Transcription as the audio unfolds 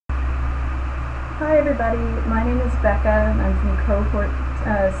Hi everybody, my name is Becca and I'm from cohort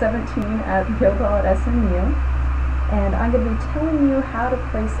 17 at Yale at SMU, and I'm going to be telling you how to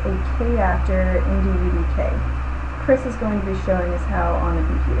place a KActor into UDK. Chris is going to be showing us how on the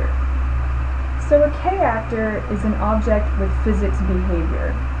computer. So a KActor is an object with physics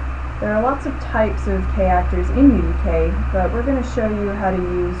behavior. There are lots of types of KActors in UDK, but we're going to show you how to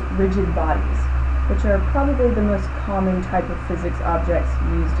use rigid bodies, which are probably the most common type of physics objects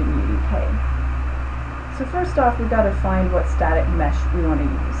used in UDK. So first off, we've got to find what static mesh we want to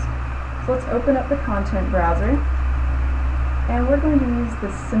use. So let's open up the content browser, and we're going to use the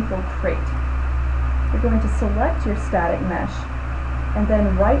simple crate. You're going to select your static mesh, and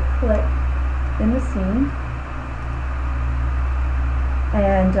then right-click in the scene,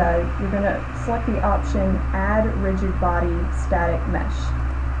 and you're going to select the option Add Rigid Body Static Mesh.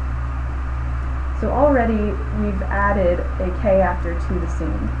 So already we've added a KActor to the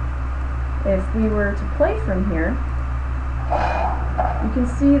scene. If we were to play from here, you can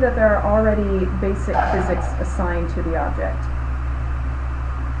see that there are already basic physics assigned to the object.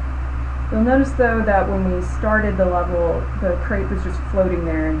 You'll notice though that when we started the level, the crate was just floating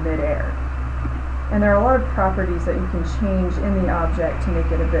there in midair. And there are a lot of properties that you can change in the object to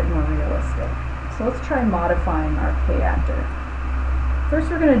make it a bit more realistic. So let's try modifying our KActor. First,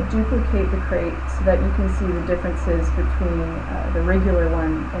 we're going to duplicate the crate so that you can see the differences between the regular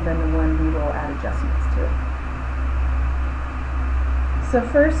one and then the one we will add adjustments to. So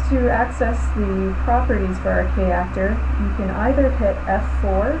first, to access the properties for our KActor, you can either hit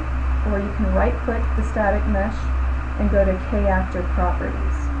F4 or you can right-click the static mesh and go to KActor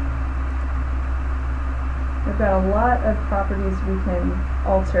Properties. We've got a lot of properties we can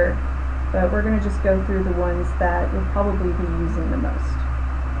alter, but we're going to just go through the ones that you'll probably be using the most.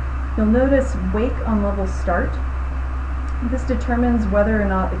 You'll notice wake on level start. This determines whether or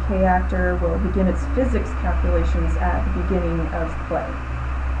not the KActor will begin its physics calculations at the beginning of play.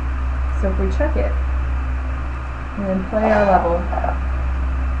 So if we check it and then play our level,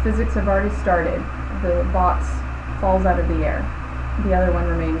 physics have already started. The box falls out of the air. The other one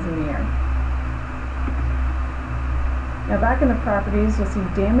remains in the air. Now back in the properties, you'll see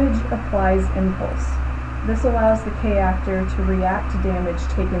damage applies impulse. This allows the KActor to react to damage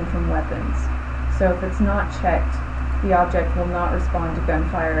taken from weapons. So if it's not checked, the object will not respond to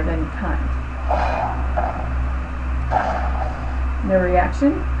gunfire of any kind. No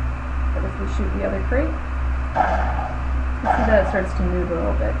reaction, but if we shoot the other crate, you see that it starts to move a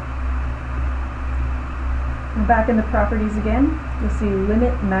little bit. And back in the properties again, you'll see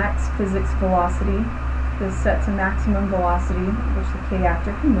limit max physics velocity. This is set to maximum velocity, which the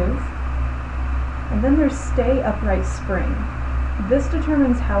KActor can move. And then there's stay upright spring. This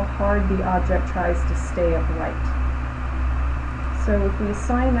determines how hard the object tries to stay upright. So if we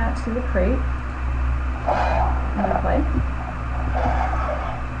assign that to the crate, and play,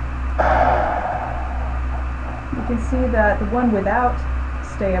 you can see that the one without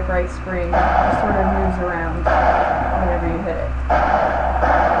stay upright spring just sort of moves around whenever you hit it.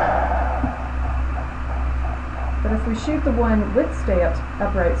 But if we shoot the one with stay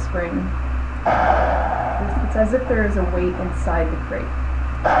upright spring, it's as if there is a weight inside the crate.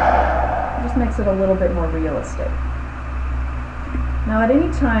 It just makes it a little bit more realistic. Now at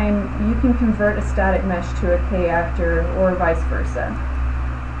any time, you can convert a static mesh to a KActor or vice versa.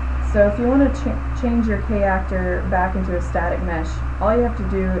 So if you want to change your KActor back into a static mesh, all you have to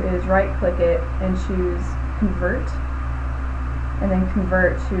do is right-click it and choose Convert, and then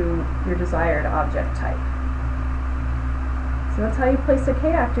convert to your desired object type. So that's how you place a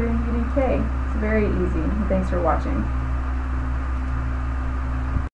KActor in UDK. It's very easy. Thanks for watching.